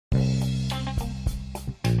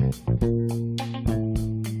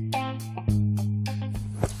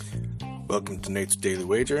Welcome to Nate's Daily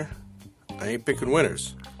Wager. I ain't picking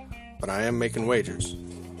winners, but I am making wagers.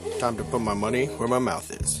 Time to put my money where my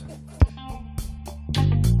mouth is.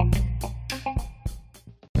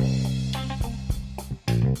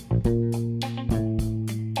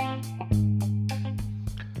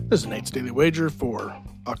 This is Nate's Daily Wager for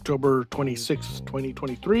October 26,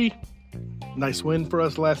 2023. Nice win for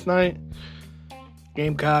us last night.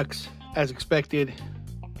 Gamecocks, as expected,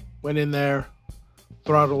 went in there,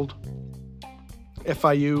 throttled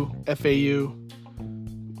FIU,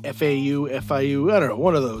 FAU, I don't know,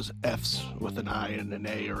 one of those F's with an I and an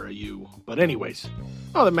A or a U. But anyways,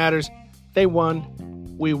 all that matters, they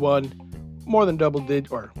won, we won, more than double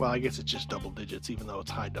digits, or, well, I guess it's just double digits, even though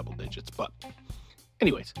it's high double digits, but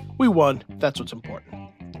anyways, we won. That's what's important.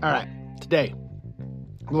 All right, today,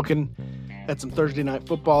 looking at some Thursday night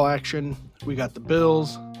football action. We got the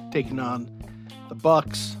Bills taking on the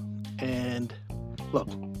Bucks. And look,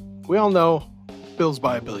 we all know Bills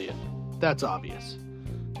by $1 billion. That's obvious.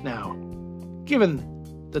 Now,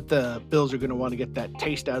 given that the Bills are going to want to get that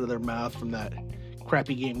taste out of their mouth from that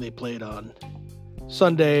crappy game they played on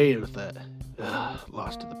Sunday with that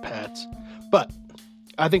loss to the Pats. But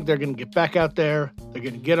I think they're going to get back out there. They're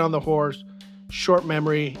going to get on the horse, short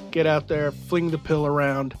memory, get out there, fling the pill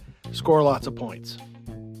around, score lots of points.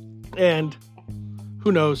 And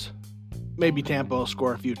who knows, maybe Tampa will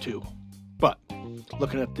score a few too. But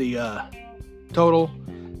looking at the total,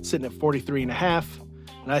 sitting at 43.5,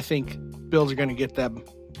 and I think Bills are going to get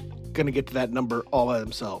to that number all by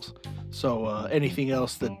themselves. So anything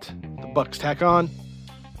else that the Bucks tack on,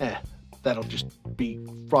 that'll just be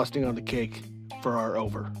frosting on the cake for our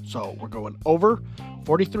over. So we're going over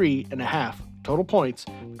 43.5 total points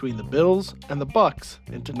between the Bills and the Bucks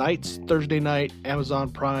in tonight's Thursday night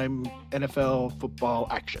Amazon Prime NFL football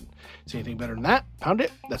action. See anything better than that? Pound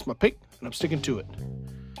it. That's my pick, and I'm sticking to it.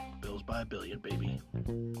 Bills by $1 billion, baby.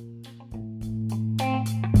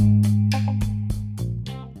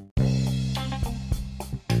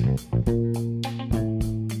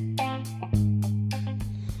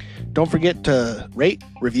 Don't forget to rate,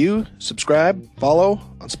 review, subscribe, follow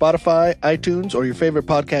on Spotify, iTunes, or your favorite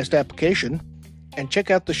podcast application, and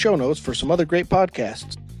check out the show notes for some other great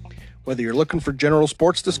podcasts. Whether you're looking for general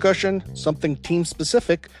sports discussion, something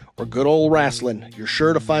team-specific, or good old wrestling, you're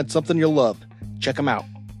sure to find something you'll love. Check them out.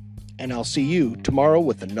 And I'll see you tomorrow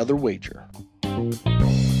with another wager.